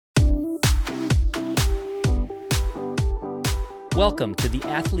Welcome to the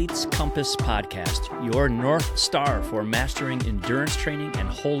Athlete's Compass podcast, your North Star for mastering endurance training and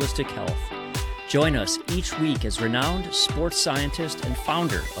holistic health. Join us each week as renowned sports scientist and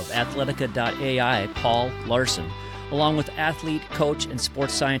founder of Athletica.ai, Paul Larson, along with athlete, coach, and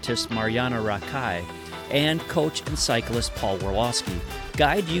sports scientist Mariana Rakai, and coach and cyclist Paul Warlowski,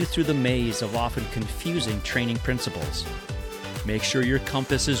 guide you through the maze of often confusing training principles. Make sure your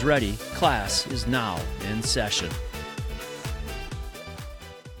compass is ready. Class is now in session.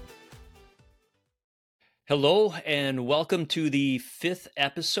 Hello, and welcome to the fifth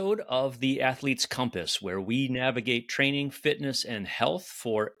episode of the Athlete's Compass, where we navigate training, fitness, and health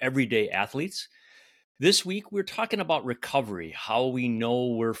for everyday athletes. This week, we're talking about recovery, how we know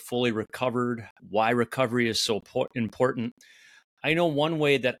we're fully recovered, why recovery is so important. I know one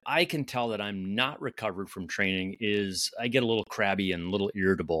way that I can tell that I'm not recovered from training is I get a little crabby and a little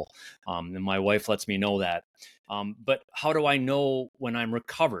irritable, and my wife lets me know that. But how do I know when I'm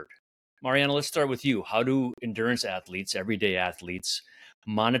recovered? Mariana, let's start with you. How do endurance athletes, everyday athletes,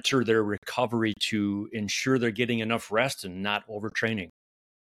 monitor their recovery to ensure they're getting enough rest and not overtraining?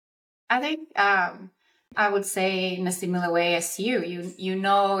 I think I would say in a similar way as you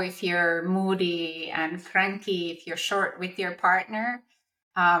know if you're moody and cranky, if you're short with your partner,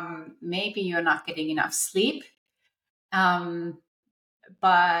 maybe you're not getting enough sleep. But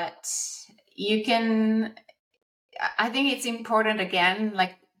you can, I think it's important again,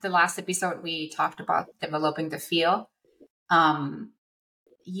 like the last episode we talked about developing the feel.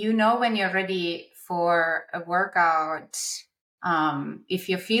 You know when you're ready for a workout, if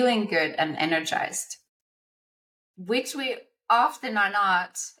you're feeling good and energized, which we often are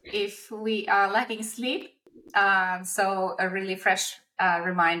not if we are lacking sleep. So a really fresh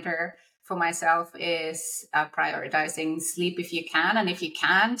reminder for myself is prioritizing sleep if you can. And if you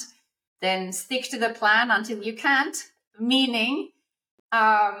can't, then stick to the plan until you can't. Meaning,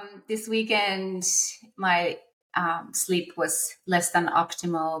 this weekend, my sleep was less than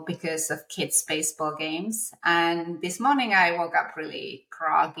optimal because of kids' baseball games. And this morning I woke up really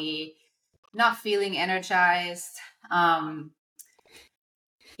groggy, not feeling energized.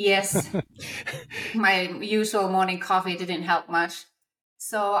 Yes, my usual morning coffee didn't help much.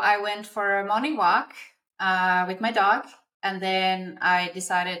 So I went for a morning walk with my dog. And then I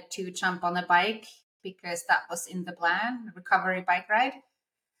decided to jump on a bike because that was in the plan, recovery bike ride.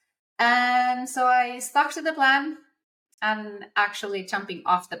 And so I stuck to the plan, and actually jumping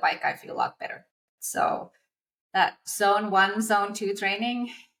off the bike, I feel a lot better. So that zone 1, zone 2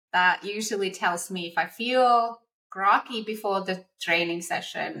 training, that usually tells me if I feel groggy before the training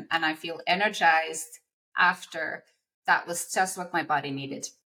session and I feel energized after, that was just what my body needed.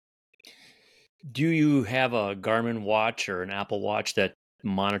 Do you have a Garmin watch or an Apple Watch that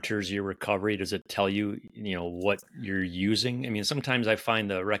monitors your recovery? Does it tell you, what you're using? I mean, sometimes I find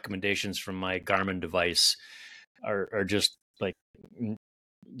the recommendations from my Garmin device are just like,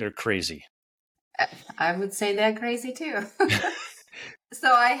 they're crazy. I would say they're crazy too.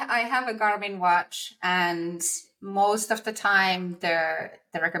 So I have a Garmin watch, and most of the time the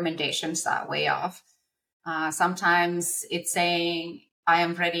recommendations are way off. Sometimes it's saying I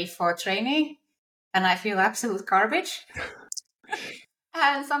am ready for training and I feel absolute garbage.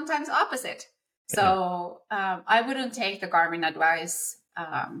 And sometimes opposite. So I wouldn't take the Garmin advice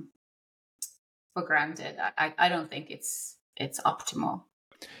for granted. I don't think it's optimal.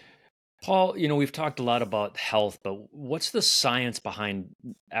 Paul, we've talked a lot about health, but what's the science behind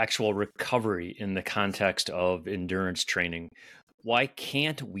actual recovery in the context of endurance training? Why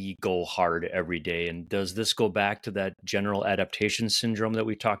can't we go hard every day? And does this go back to that general adaptation syndrome that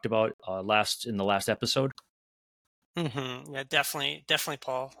we talked about in the last episode? Mm-hmm. Yeah, definitely,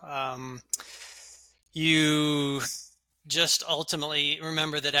 Paul. You just ultimately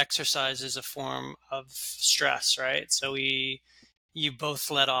remember that exercise is a form of stress, right? So you both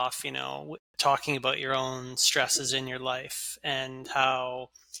led off, talking about your own stresses in your life and how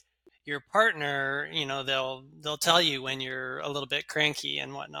your partner, they'll tell you when you're a little bit cranky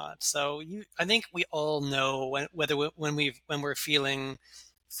and whatnot. So I think we all know when we're feeling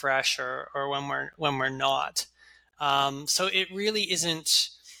fresh or when we're not. So it really isn't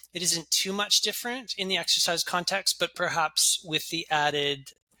too much different in the exercise context, but perhaps with the added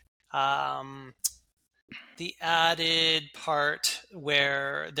part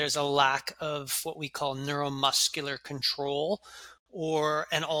where there's a lack of what we call neuromuscular control,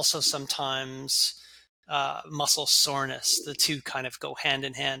 and also sometimes muscle soreness. The two kind of go hand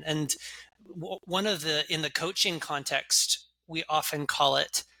in hand. And in the coaching context, we often call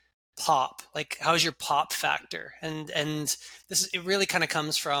it pop? Like, how's your pop factor? And it really kind of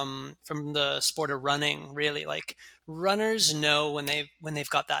comes from the sport of running, really. Like, runners know when they've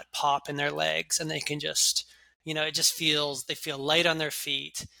got that pop in their legs, and they can just, it just they feel light on their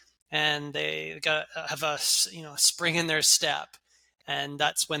feet, and they have a spring in their step, and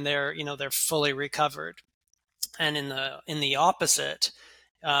that's when they're fully recovered. And in the opposite,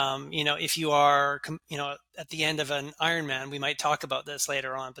 if you are, at the end of an Ironman, we might talk about this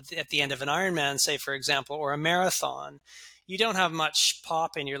later on, but at the end of an Ironman, say, for example, or a marathon, you don't have much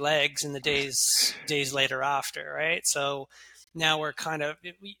pop in your legs in the days later after, right? So now we're kind of,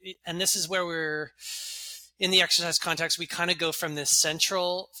 and this is where we're, in the exercise context, we kind of go from this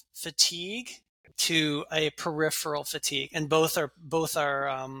central fatigue to a peripheral fatigue, and both are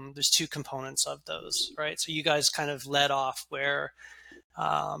there's two components of those, right? So you guys kind of led off where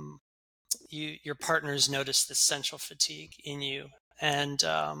your partners notice this central fatigue in you, and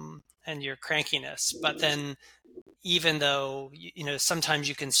your crankiness, but then even though sometimes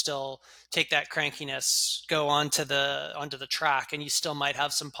you can still take that crankiness, go onto the track, and you still might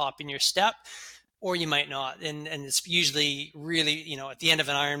have some pop in your step, or you might not. And it's usually really, at the end of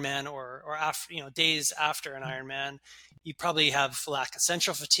an Ironman or after, days after an Ironman, you probably have lack of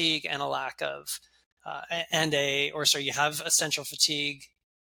central fatigue and a lack of, you have essential fatigue,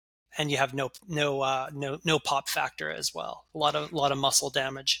 and you have no pop factor as well. A lot of muscle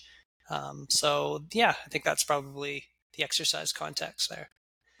damage. So yeah, I think that's probably the exercise context there.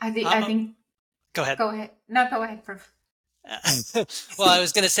 I think. Go ahead. Go ahead. No, go ahead, Prof. Well, I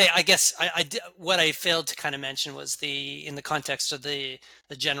was going to say, I guess what I failed to kind of mention was in the context of the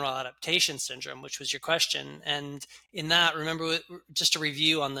general adaptation syndrome, which was your question. And in that, remember, just a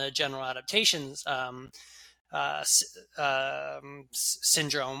review on the general adaptations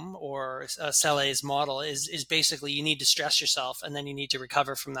syndrome, or Saleh's model, is basically you need to stress yourself, and then you need to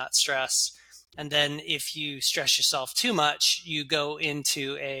recover from that stress. And then if you stress yourself too much, you go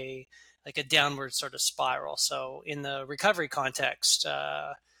into a downward sort of spiral. So in the recovery context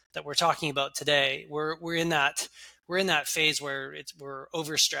that we're talking about today, we're in that phase where we're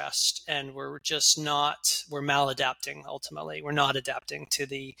overstressed, and we're maladapting. Ultimately, we're not adapting to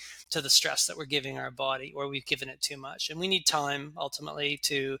the stress that we're giving our body, or we've given it too much, and we need time ultimately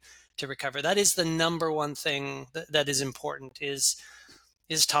to recover. That is the number one thing that is important, is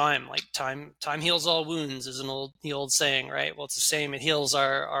time. Like time heals all wounds, is the old saying, right? Well, it's the same. It heals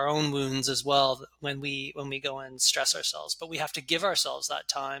our own wounds as well when we go and stress ourselves. But we have to give ourselves that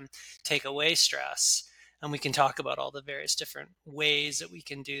time, take away stress, and we can talk about all the various different ways that we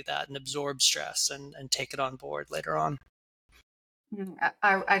can do that and absorb stress and take it on board later on.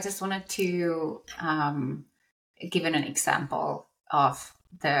 I just wanted to give an example of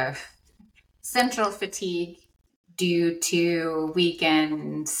the central fatigue due to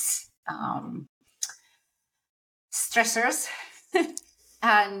weekends, stressors.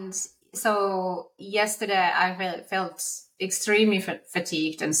 And so yesterday I felt extremely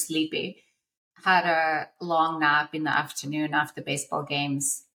fatigued and sleepy. Had a long nap in the afternoon after baseball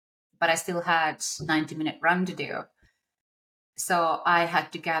games, but I still had 90-minute run to do. So I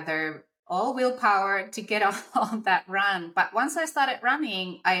had to gather all willpower to get on that run. But once I started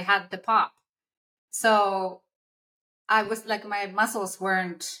running, I had the pop. So I was like, my muscles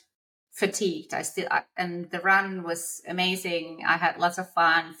weren't fatigued. And the run was amazing. I had lots of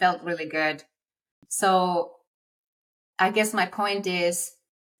fun, felt really good. So I guess my point is,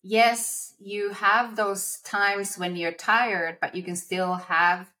 yes, you have those times when you're tired, but you can still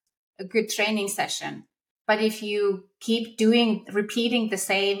have a good training session. But if you keep repeating the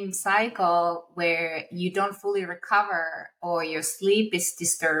same cycle where you don't fully recover, or your sleep is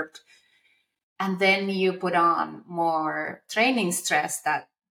disturbed, and then you put on more training stress, that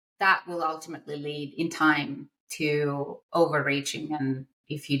will ultimately lead in time to overreaching, and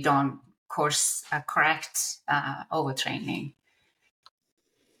if you don't course correct overtraining.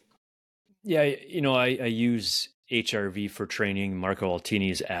 Yeah, I use HRV for training, Marco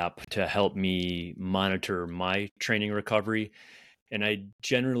Altini's app, to help me monitor my training recovery. And I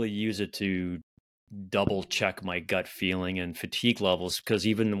generally use it to double check my gut feeling and fatigue levels, because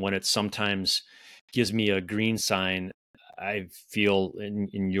even when it sometimes gives me a green sign, I feel,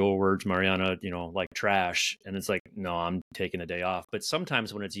 in your words, Mariana, like trash. And it's like, no, I'm taking a day off. But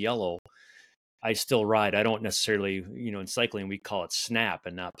sometimes when it's yellow, I still ride. I don't necessarily, in cycling, we call it snap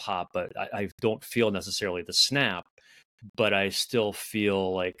and not pop, but I don't feel necessarily the snap, but I still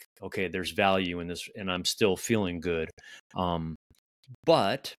feel like, okay, there's value in this, and I'm still feeling good.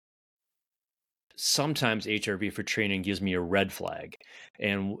 But sometimes HRV for training gives me a red flag.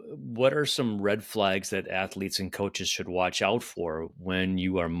 And what are some red flags that athletes and coaches should watch out for when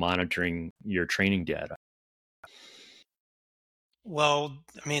you are monitoring your training data? Well,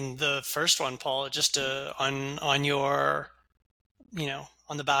 I mean, the first one, Paul, just on your,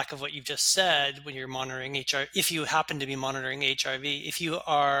 on the back of what you've just said, when you're monitoring HR, if you happen to be monitoring HRV, if you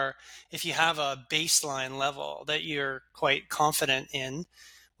have a baseline level that you're quite confident in,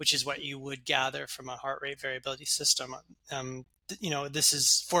 which is what you would gather from a heart rate variability system. This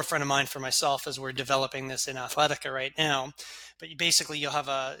is forefront of mind for myself as we're developing this in Athletica right now. But you'll have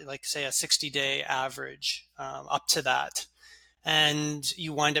a 60-day average up to that. And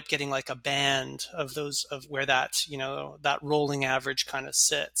you wind up getting like a band of where that, that rolling average kind of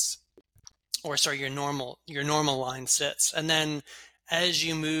sits, or sorry, your normal line sits. And then as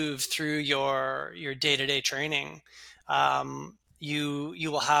you move through your day-to-day training,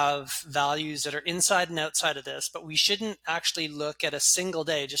 you will have values that are inside and outside of this, but we shouldn't actually look at a single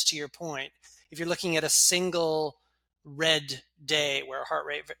day. Just to your point, if you're looking at a single red day where heart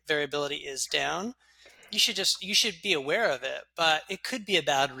rate variability is down, you should be aware of it, but it could be a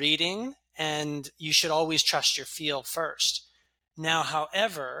bad reading, and you should always trust your feel first. Now,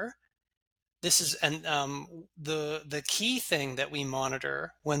 however, this is the key thing that we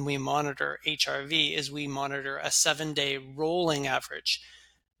monitor when we monitor HRV is we monitor a 7-day rolling average,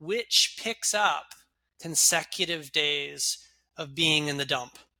 which picks up consecutive days of being in the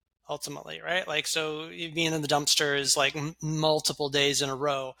dump. Ultimately, right? Like, so being in the dumpster is like multiple days in a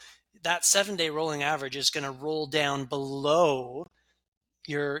row. That 7-day rolling average is going to roll down below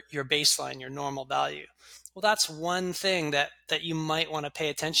your baseline, your normal value. Well, that's one thing that you might want to pay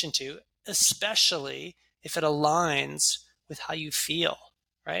attention to, especially if it aligns with how you feel,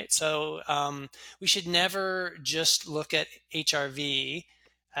 right? So we should never just look at HRV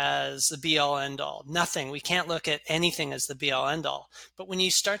as the be-all end-all. Nothing. We can't look at anything as the be-all end-all. But when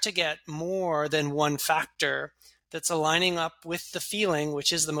you start to get more than one factor that's aligning up with the feeling,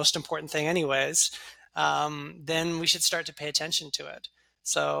 which is the most important thing anyways, then we should start to pay attention to it.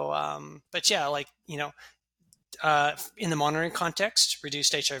 So, but yeah, in the monitoring context,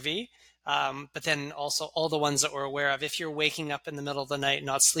 reduced HRV, but then also all the ones that we're aware of. If you're waking up in the middle of the night,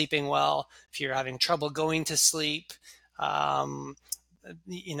 not sleeping well, if you're having trouble going to sleep,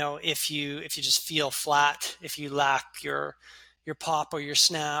 if you just feel flat, if you lack your pop or your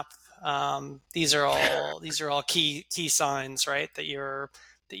snap, these are all key signs, right? That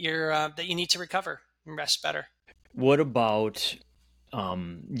you need to recover and rest better. What about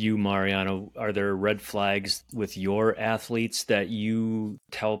you, Mariano? Are there red flags with your athletes that you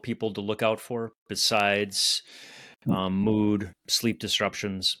tell people to look out for besides mood, sleep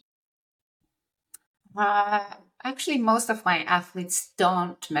disruptions? Actually, most of my athletes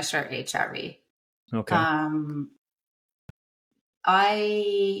don't measure HRV. Okay.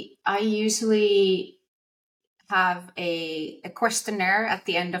 I usually have a questionnaire at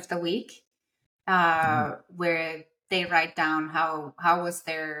the end of the week where they write down how was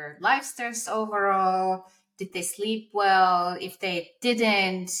their life stress overall, did they sleep well, if they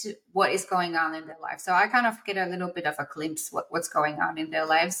didn't, what is going on in their life. So I kind of get a little bit of a glimpse what's going on in their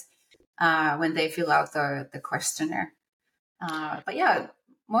lives when they fill out the questionnaire. But yeah,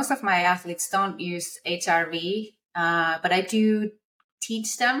 most of my athletes don't use HRV, but I do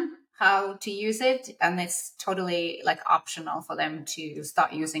teach them how to use it, and it's totally like optional for them to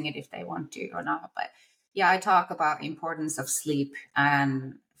start using it if they want to or not. But yeah, I talk about importance of sleep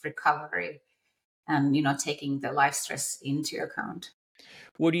and recovery, and taking the life stress into account.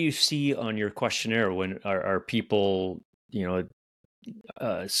 What do you see on your questionnaire when are people,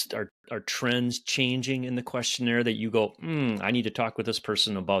 are trends changing in the questionnaire that you go, I need to talk with this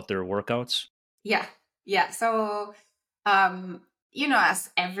person about their workouts? Yeah. So, as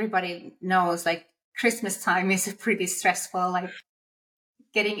everybody knows, like Christmas time is pretty stressful, like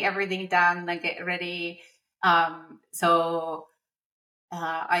getting everything done, like get ready. So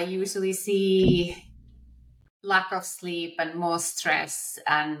I usually see lack of sleep and more stress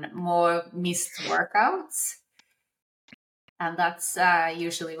and more missed workouts. And that's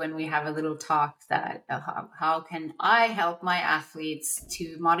usually when we have a little talk that how can I help my athletes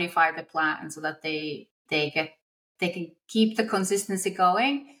to modify the plan so that they can keep the consistency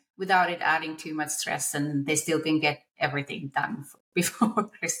going without it adding too much stress, and they still can get everything done before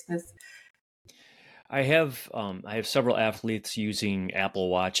Christmas. I have several athletes using Apple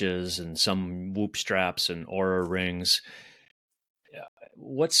Watches and some Whoop straps and Oura rings.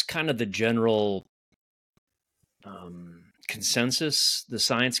 What's kind of the general consensus, the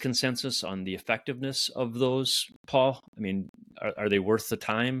science consensus on the effectiveness of those, Paul? I mean, are they worth the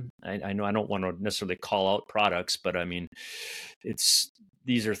time? I know I don't want to necessarily call out products, but I mean,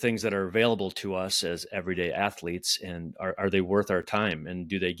 these are things that are available to us as everyday athletes, and are they worth our time? And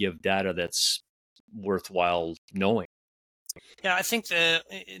do they give data that's worthwhile knowing? Yeah, I think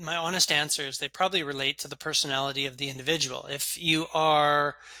my honest answer is they probably relate to the personality of the individual. If you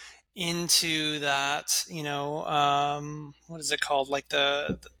are into that, what is it called, like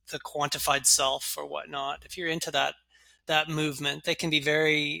the quantified self or whatnot, if you're into that movement, they can be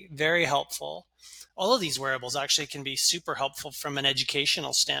very, very helpful. All of these wearables actually can be super helpful from an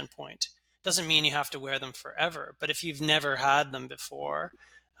educational standpoint. Doesn't mean you have to wear them forever, but if you've never had them before,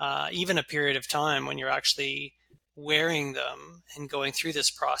 even a period of time when you're actually wearing them and going through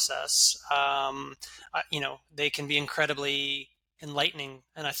this process, they can be incredibly enlightening.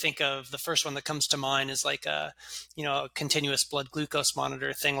 And I think of the first one that comes to mind is like a continuous blood glucose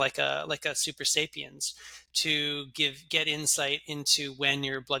monitor thing, like a Super Sapiens, to get insight into when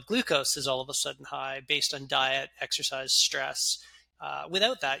your blood glucose is all of a sudden high based on diet, exercise, stress.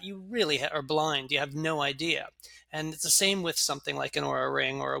 Without that, you really are blind. You have no idea. And it's the same with something like an Oura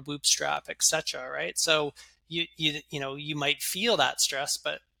Ring or a Whoop strap, etc. Right? So you might feel that stress,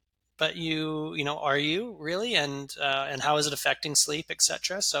 but are you really, and how is it affecting sleep,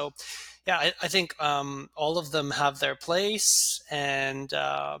 etc. So yeah, I think all of them have their place, and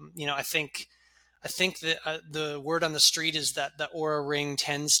I think that the word on the street is that the Oura Ring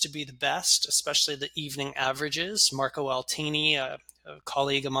tends to be the best, especially the evening averages. Marco Altini, a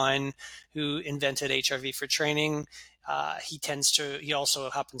colleague of mine who invented HRV for training, he also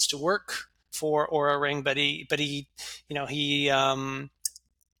happens to work for Oura Ring, but he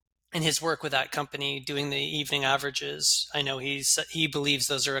in his work with that company doing the evening averages, I know he believes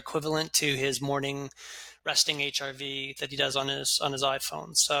those are equivalent to his morning resting HRV that he does on his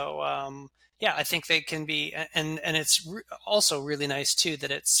iPhone. So yeah, I think they can be, and it's also really nice too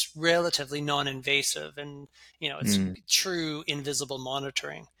that it's relatively non-invasive, and it's true invisible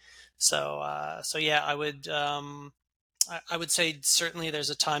monitoring. So yeah, I would say certainly there's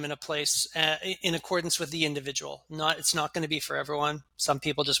a time and a place in accordance with the individual. It's not going to be for everyone. Some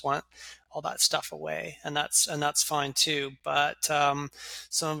people just want all that stuff away, and that's fine too. But some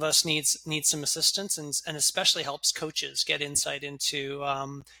of us need some assistance, and especially helps coaches get insight into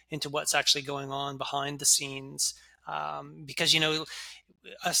what's actually going on behind the scenes. Because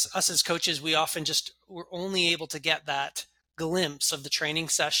us as coaches, we're only able to get that glimpse of the training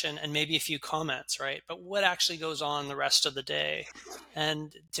session and maybe a few comments, right? But what actually goes on the rest of the day,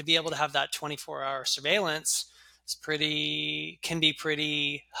 and to be able to have that 24-hour surveillance can be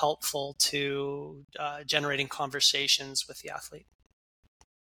pretty helpful to generating conversations with the athlete.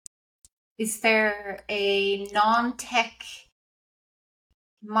 Is there a non-tech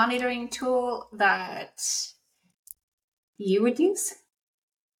monitoring tool that you would use?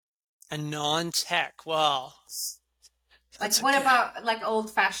 A non-tech, well, like what about like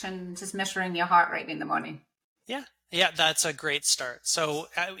old-fashioned, just measuring your heart rate in the morning? Yeah, that's a great start. So,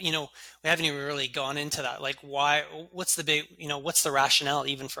 we haven't even really gone into that. Like, what's the rationale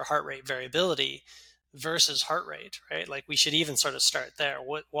even for heart rate variability versus heart rate, right? Like, we should even sort of start there.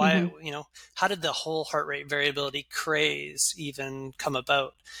 How did the whole heart rate variability craze even come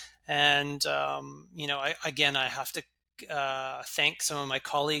about? And, I have to thank some of my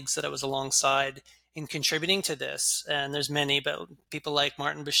colleagues that I was alongside in contributing to this, and there's many, but people like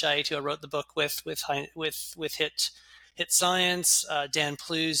Martin Bescheid, who I wrote the book with Hit Science, Dan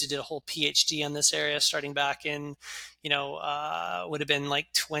Plews, who did a whole PhD on this area, starting back in, would have been like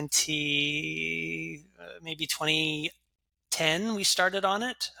maybe 2010. We started on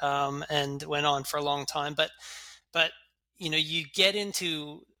it, and went on for a long time. But you get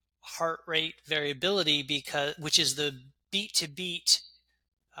into heart rate variability which is the beat to beat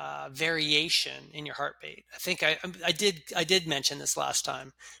variation in your heart rate. I think I did mention this last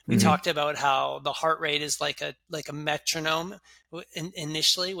time. We talked about how the heart rate is like a metronome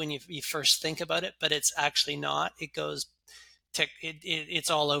initially when you first think about it, but it's actually not. It goes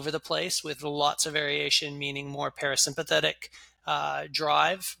it's all over the place with lots of variation, meaning more parasympathetic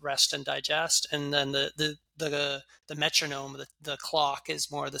drive, rest and digest, and then the metronome, the clock,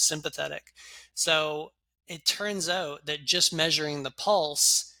 is more the sympathetic. So it turns out that just measuring the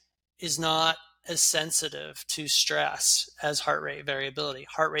pulse is not as sensitive to stress as heart rate variability.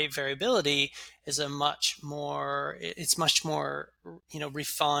 Heart rate variability is much more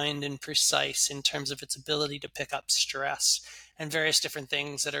refined and precise in terms of its ability to pick up stress and various different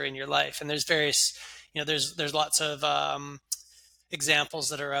things that are in your life. And there's various, there's lots of examples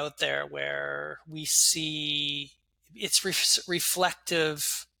that are out there where we see it's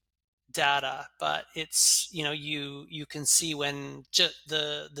reflective data, but it's, you can see when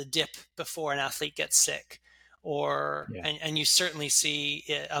the dip before an athlete gets sick, Yeah. and you certainly see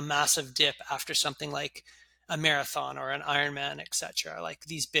a massive dip after something like a marathon or an Ironman, etc., like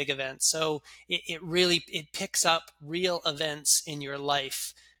these big events. So it really, it picks up real events in your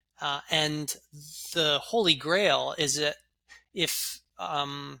life. And the holy grail is that if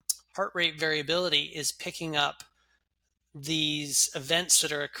heart rate variability is picking up these events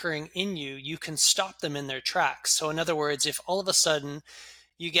that are occurring in you, you can stop them in their tracks. So in other words, if all of a sudden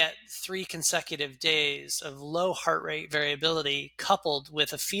you get 3 consecutive days of low heart rate variability coupled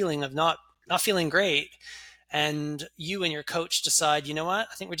with a feeling of not feeling great, and you and your coach decide, you know what,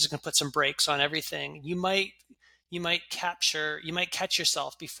 I think we're just going to put some brakes on everything, you might catch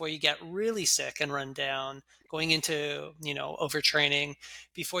yourself before you get really sick and run down, going into, overtraining,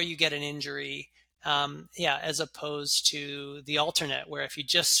 before you get an injury. As opposed to the alternate, where if you're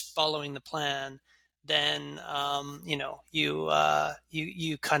just following the plan, then you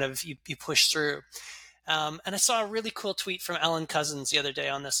kind of you push through. And I saw a really cool tweet from Alan Couzens the other day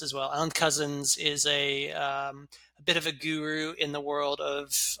on this as well. Alan Couzens is a bit of a guru in the world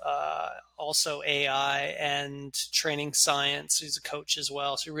of also AI and training science. He's a coach as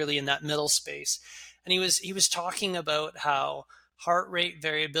well, so really in that middle space. And he was talking about how heart rate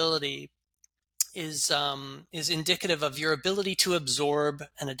variability is indicative of your ability to absorb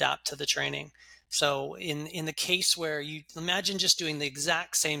and adapt to the training. So in the case where you imagine just doing the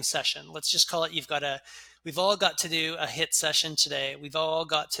exact same session, let's just call it, we've all got to do a HIIT session today. We've all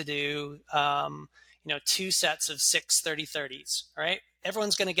got to do 2 sets of 6 30-30s. All right,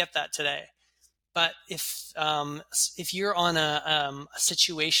 everyone's going to get that today. But if you're on a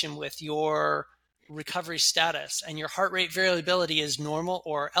situation with your recovery status and your heart rate variability is normal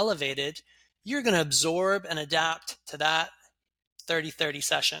or elevated, you're going to absorb and adapt to that 30-30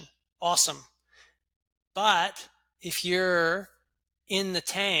 session. Awesome. But if you're in the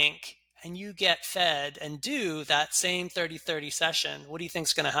tank and you get fed and do that same 30-30 session, what do you think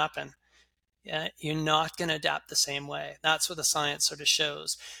is going to happen? Yeah, you're not going to adapt the same way. That's what the science sort of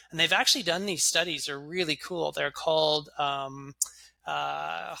shows. And they've actually done these studies. They're really cool. They're called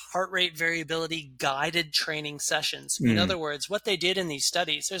heart rate variability guided training sessions. In other words, what they did in these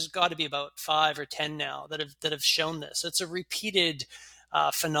studies, there's got to be about 5 or 10 now that have shown this. It's a repeated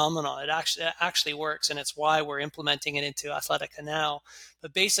phenomenon. It actually works, and it's why we're implementing it into Athletica now.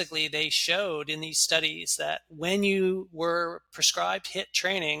 But basically, they showed in these studies that when you were prescribed HIIT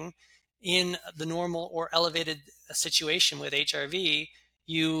training in the normal or elevated situation with HRV,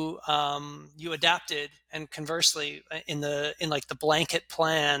 you adapted, and conversely, in like the blanket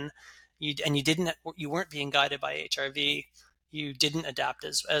plan, you weren't being guided by HRV, you didn't adapt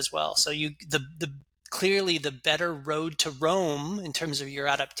as well. So clearly the better road to Rome in terms of your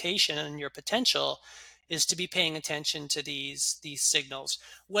adaptation and your potential is to be paying attention to these signals,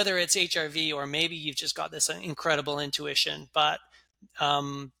 whether it's HRV or maybe you've just got this incredible intuition. But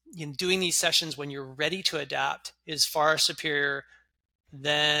doing these sessions when you're ready to adapt is far superior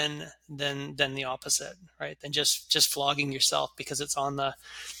than the opposite, right? Than just flogging yourself because it's on the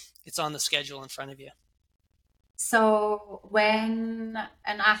schedule in front of you. So when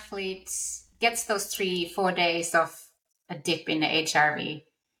an athlete gets those 3-4 days of a dip in the HRV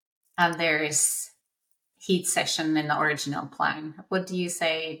and there is HIIT session in the original plan, what do you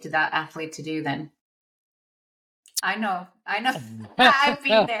say to that athlete to do then? I know. I've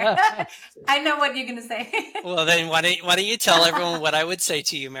been there. I know what you're going to say. Well, then why don't you tell everyone what I would say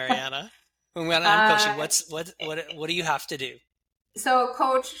to you, Mariana? When I'm coaching, what do you have to do? So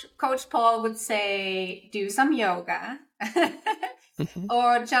Coach Paul would say, do some yoga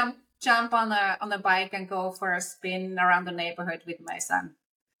or jump on a bike and go for a spin around the neighborhood with my son.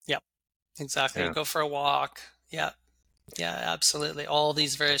 Yep, exactly. Yeah. Go for a walk. Yeah. Yeah, absolutely. All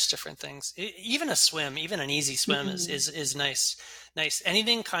these various different things. Even a swim, even an easy swim is nice. Nice.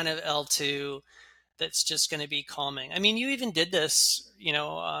 Anything kind of L2 that's just going to be calming. I mean, you even did this,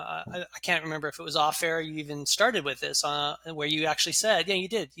 I can't remember if it was off air. You even started with this where you actually said, yeah, you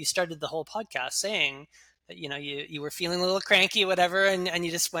did. You started the whole podcast saying that, you were feeling a little cranky or whatever, and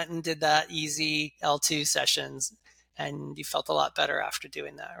you just went and did that easy L2 sessions. And you felt a lot better after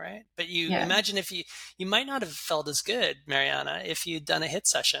doing that, right? But imagine if you might not have felt as good, Mariana, if you'd done a HIIT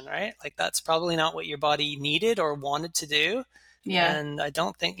session, right? Like that's probably not what your body needed or wanted to do. Yeah. And I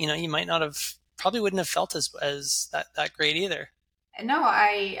don't think, you might not have, probably wouldn't have felt as that great either. No,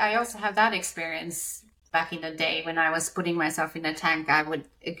 I also have that experience back in the day when I was putting myself in a tank. I would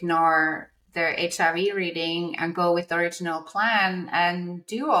ignore the HRV reading and go with the original plan and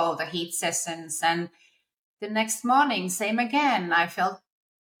do all the HIIT sessions. And the next morning, same again. I felt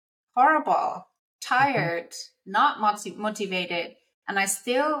horrible, tired, not motivated. And I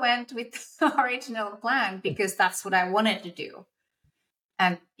still went with the original plan because that's what I wanted to do,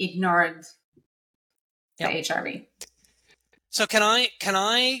 and ignored the HRV. So can I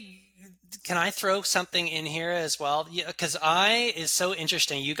throw something in here as well? Because is so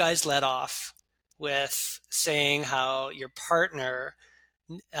interesting. You guys led off with saying how your partner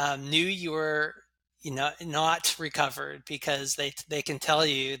knew you were not recovered because they can tell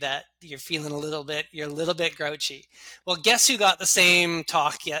you that you're feeling you're a little bit grouchy. Well, guess who got the same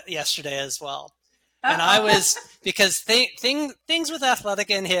talk yesterday as well? And I was, because things with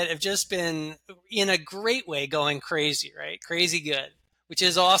Athletica and HIIT have just been, in a great way, going crazy, right? Crazy good, which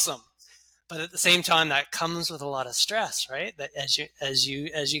is awesome. But at the same time, that comes with a lot of stress, right? That as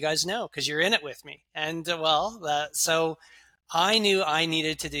you guys know, because you're in it with me. And so I knew I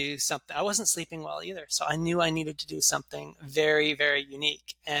needed to do something. I wasn't sleeping well either, so I knew I needed to do something very, very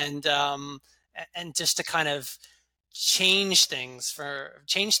unique, and just to kind of change things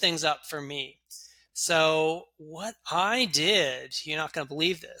up for me. So what I did, you're not going to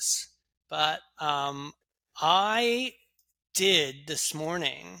believe this, but I did this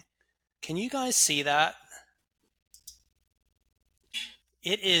morning. Can you guys see that?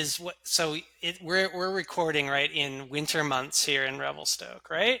 It is what, so we're recording right in winter months here in Revelstoke,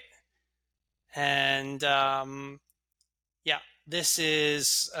 right? And this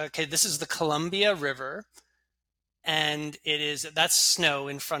is the Columbia River, and that's snow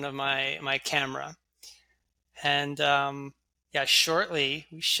in front of my camera. And shortly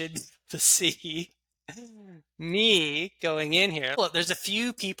we should see me going in here. Well, there's a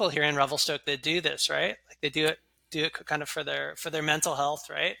few people here in Revelstoke that do this, right? Like they do it kind of for their mental health,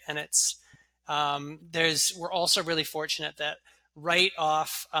 right? And it's we're also really fortunate that right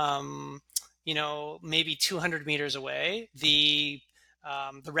off maybe 200 meters away, the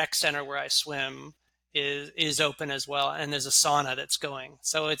rec center where I swim is open as well, and there's a sauna that's going.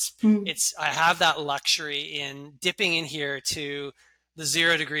 So I have that luxury in dipping in here to the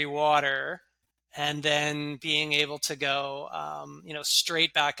 0 degree water, and then being able to go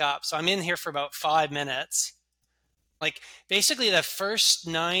straight back up. So I'm in here for about 5 minutes. Like basically the first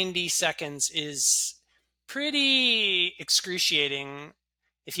 90 seconds is pretty excruciating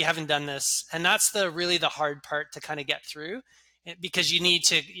if you haven't done this, and that's really the hard part to kind of get through, because you need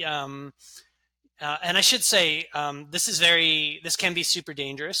to and I should say, this can be super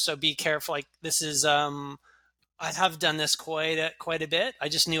dangerous, so be careful. Like this is, I have done this quite a bit. I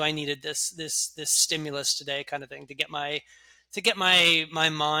just knew I needed this stimulus today, kind of thing, to get my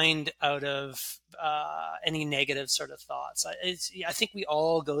mind out of any negative sort of thoughts. I think we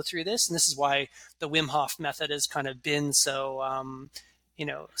all go through this, and this is why the Wim Hof method has kind of been so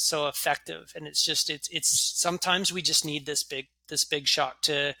so effective. And it's sometimes we just need this big shock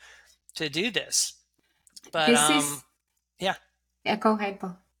to do this. But yeah, go ahead,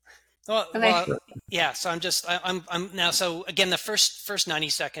 Paul. Well, yeah. So I'm now. So again, the first 90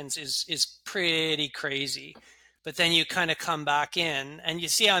 seconds is pretty crazy, but then you kind of come back in, and you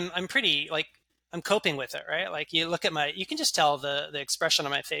see I'm pretty, like, I'm coping with it, right? Like you look at you can just tell the expression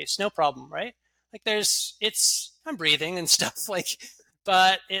on my face, no problem, right? Like I'm breathing and stuff, like,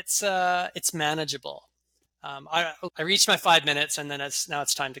 but it's manageable. I reached my 5 minutes, and then now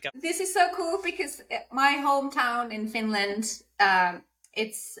it's time to go. This is so cool because my hometown in Finland,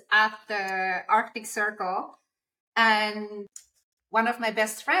 it's at the Arctic Circle, and one of my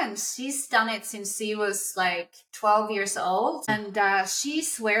best friends, she's done it since she was like 12 years old, and she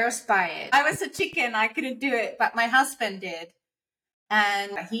swears by it. I was a chicken, I couldn't do it, but my husband did,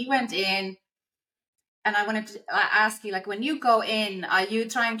 and he went in. And I wanted to ask you, like, when you go in, are you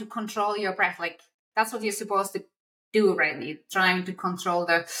trying to control your breath? Like, that's what you're supposed to do, right? You're trying to control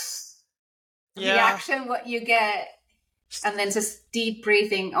the reaction, what you get, and then just deep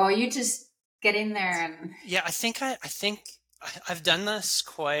breathing, or you just get in there and... Yeah, I think I've done this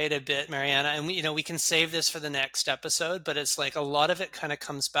quite a bit, Mariana, and we can save this for the next episode, but it's like a lot of it kind of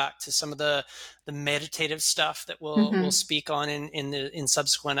comes back to some of the meditative stuff that we'll speak on in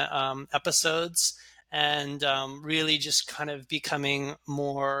subsequent episodes. And really just kind of becoming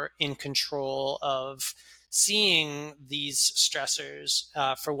more in control of seeing these stressors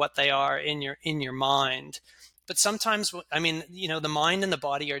for what they are in your mind. But sometimes, I mean, the mind and the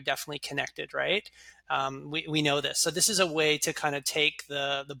body are definitely connected, right? We know this. So this is a way to kind of take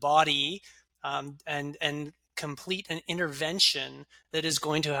the body and complete an intervention that is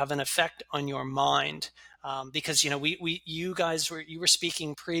going to have an effect on your mind. Because you guys were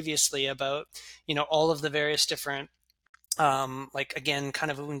speaking previously about all of the various different like, again,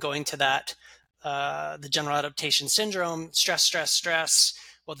 kind of when going to that the general adaptation syndrome, stress,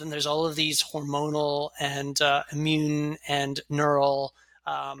 well, then there's all of these hormonal and immune and neural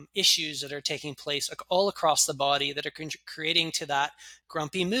issues that are taking place all across the body that are creating to that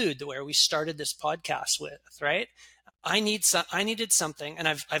grumpy mood where we started this podcast with, right? I needed something, and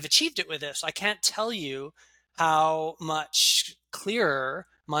I've achieved it with this. I can't tell you how much clearer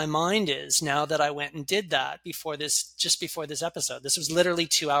my mind is now that I went and did that just before this episode. This was literally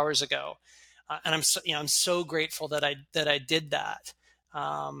 2 hours ago, and I'm so grateful that I did that.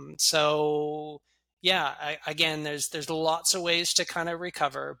 So yeah, again, there's lots of ways to kind of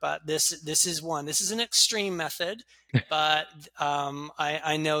recover, but this is one. This is an extreme method, but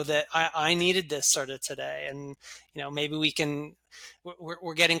I know that I needed this sort of today, and maybe we can.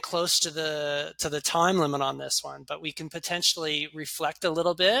 We're getting close to the time limit on this one, but we can potentially reflect a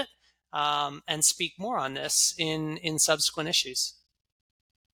little bit and speak more on this in subsequent issues.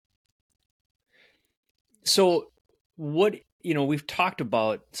 So what, we've talked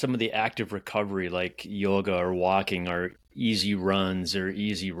about some of the active recovery like yoga or walking or easy runs or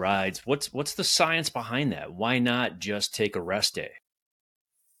easy rides. What's the science behind that? Why not just take a rest day?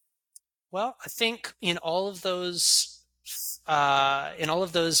 Well, I think in all of those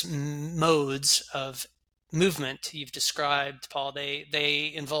modes of movement you've described, Paul,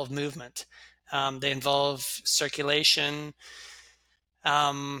 they involve movement. They involve circulation.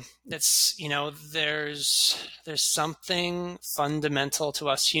 It's there's something fundamental to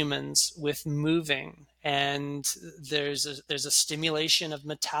us humans with moving, and there's a stimulation of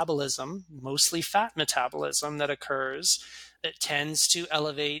metabolism, mostly fat metabolism, that occurs that tends to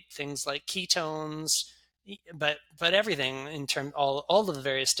elevate things like ketones, but everything in terms all of the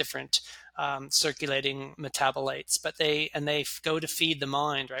various different circulating metabolites. But they go to feed the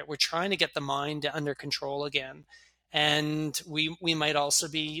mind, right? We're trying to get the mind under control again. And we might also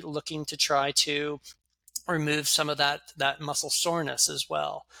be looking to try to remove some of that muscle soreness as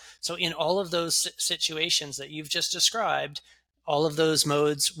well. So in all of those situations that you've just described, all of those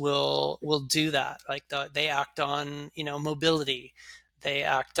modes will do that. Like they act on mobility, they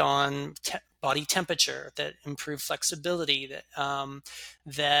act on body temperature, that improve flexibility,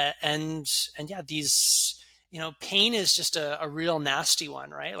 that and yeah, these pain is just a real nasty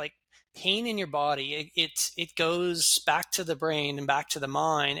one, right? Like pain in your body, it goes back to the brain and back to the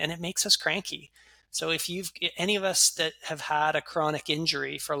mind, and it makes us cranky. So if any of us that have had a chronic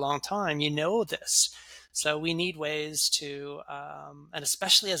injury for a long time, this. So we need ways to, and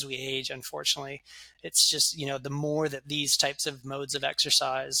especially as we age, unfortunately, it's just, the more that these types of modes of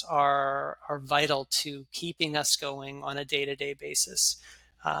exercise are vital to keeping us going on a day-to-day basis.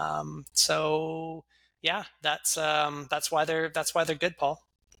 So yeah, that's why they're good, Paul.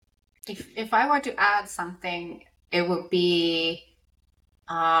 If I were to add something, it would be,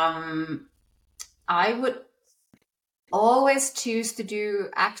 I would always choose to do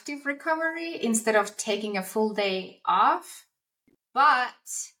active recovery instead of taking a full day off. But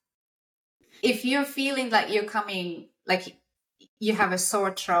if you're feeling like you're coming, like you have a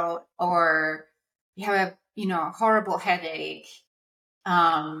sore throat or you have a horrible headache,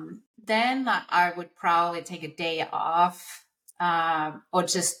 then I would probably take a day off, or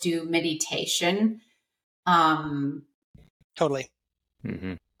just do meditation. Totally.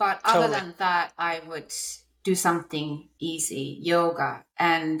 Mm-hmm. But other than that, I would do something easy, yoga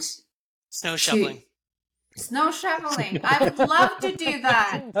and snow shoveling. Snow shoveling. I would love to do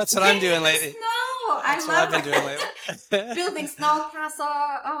that. That's what I'm doing lately. Snow. That's what I've been doing lately. Building snow castle.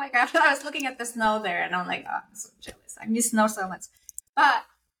 Oh my gosh. I was looking at the snow there and I'm like, oh, I'm so jealous. I miss snow so much. But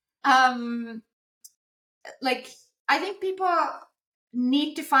I think people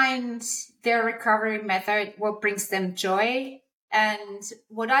need to find their recovery method, what brings them joy. And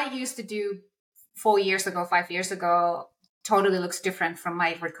what I used to do 4 years ago, 5 years ago, totally looks different from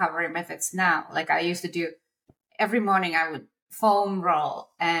my recovery methods now. Like I used to do every morning, I would foam roll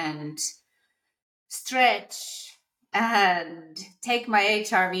and stretch and take my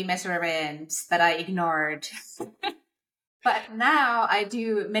HRV measurements that I ignored. But now I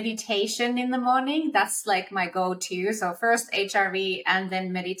do meditation in the morning. That's like my go-to. So first HRV and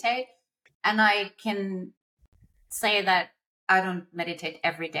then meditate. And I can say that I don't meditate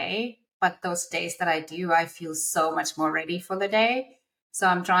every day, but those days that I do, I feel so much more ready for the day. So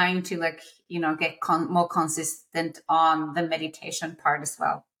I'm trying to get more consistent on the meditation part as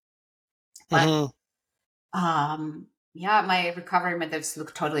well. But yeah, my recovery methods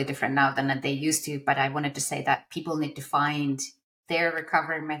look totally different now than they used to. But I wanted to say that people need to find their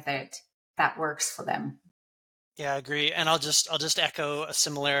recovery method that works for them. Yeah, I agree. And I'll just echo a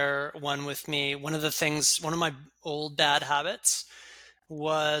similar one with me. One of my old bad habits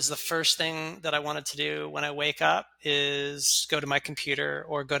was the first thing that I wanted to do when I wake up is go to my computer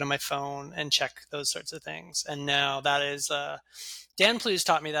or go to my phone and check those sorts of things. And now that is, Dan Plews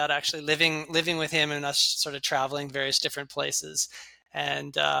taught me that, actually, living with him and us sort of traveling various different places.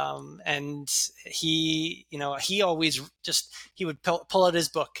 And he, he always he would pull out his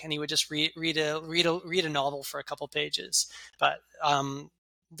book and he would just read a novel for a couple pages. But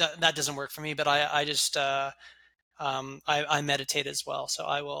that doesn't work for me. But I just I meditate as well.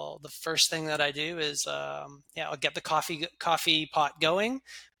 So the first thing that I do is, I'll get the coffee pot going,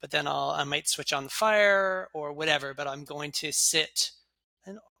 but then I might switch on the fire or whatever, but I'm going to sit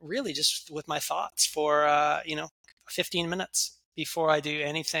and really just with my thoughts for, 15 minutes before I do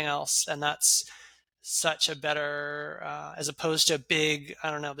anything else. And that's such a better, as opposed to a big,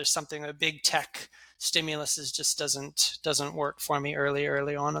 a big tech stimulus just doesn't work for me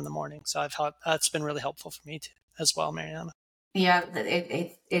early on in the morning. So I've had, that's been really helpful for me too, as well, Mariana. Yeah,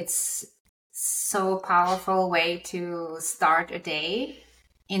 it's so powerful way to start a day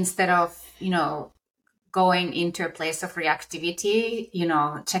instead of, going into a place of reactivity,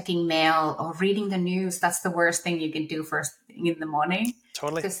 checking mail or reading the news. That's the worst thing you can do first thing in the morning.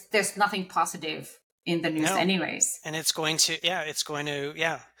 Totally. Because there's nothing positive in the news anyways. And it's going to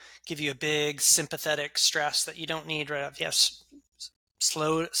give you a big sympathetic stress that you don't need right off. Yes.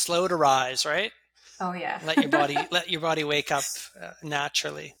 Slow to rise, right? Oh yeah. let your body wake up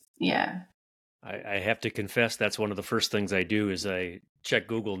naturally. Yeah. I have to confess, that's one of the first things I do is I check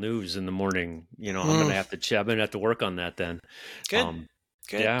Google News in the morning. I'm going to have to work on that then. Good.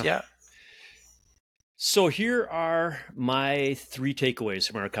 Good. Yeah. So here are my 3 takeaways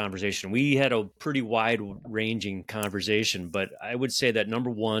from our conversation. We had a pretty wide-ranging conversation, but I would say that number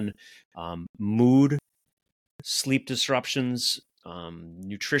 1, mood, sleep disruptions,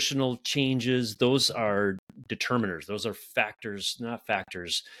 nutritional changes, those are determiners. Those are factors, not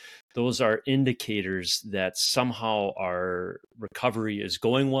factors. Those are indicators that somehow our recovery is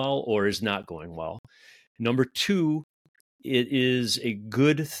going well or is not going well. Number 2, it is a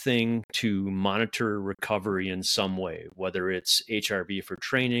good thing to monitor recovery in some way, whether it's HRV for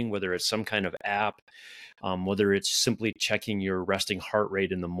training, whether it's some kind of app, whether it's simply checking your resting heart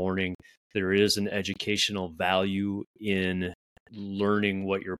rate in the morning. There is an educational value in learning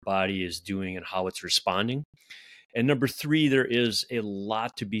what your body is doing and how it's responding. And number 3, there is a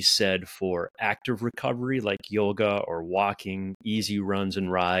lot to be said for active recovery like yoga or walking, easy runs and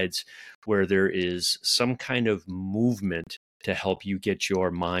rides, where there is some kind of movement to help you get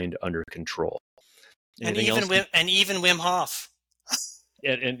your mind under control. And even Wim Hof.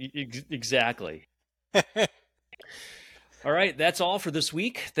 Exactly. All right, that's all for this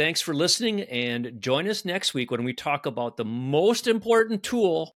week. Thanks for listening, and join us next week when we talk about the most important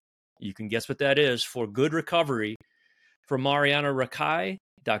tool, you can guess what that is, for good recovery. From Mariana Rakai,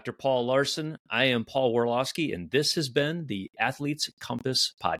 Dr. Paul Larson, I am Paul Worlowski, and this has been the Athletes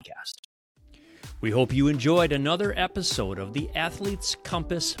Compass Podcast. We hope you enjoyed another episode of the Athletes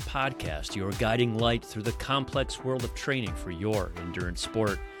Compass Podcast, your guiding light through the complex world of training for your endurance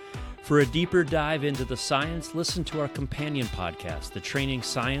sport. For a deeper dive into the science, listen to our companion podcast, the Training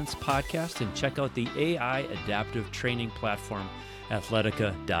Science Podcast, and check out the AI adaptive training platform,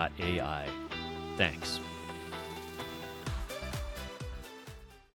 Athletica.ai. Thanks.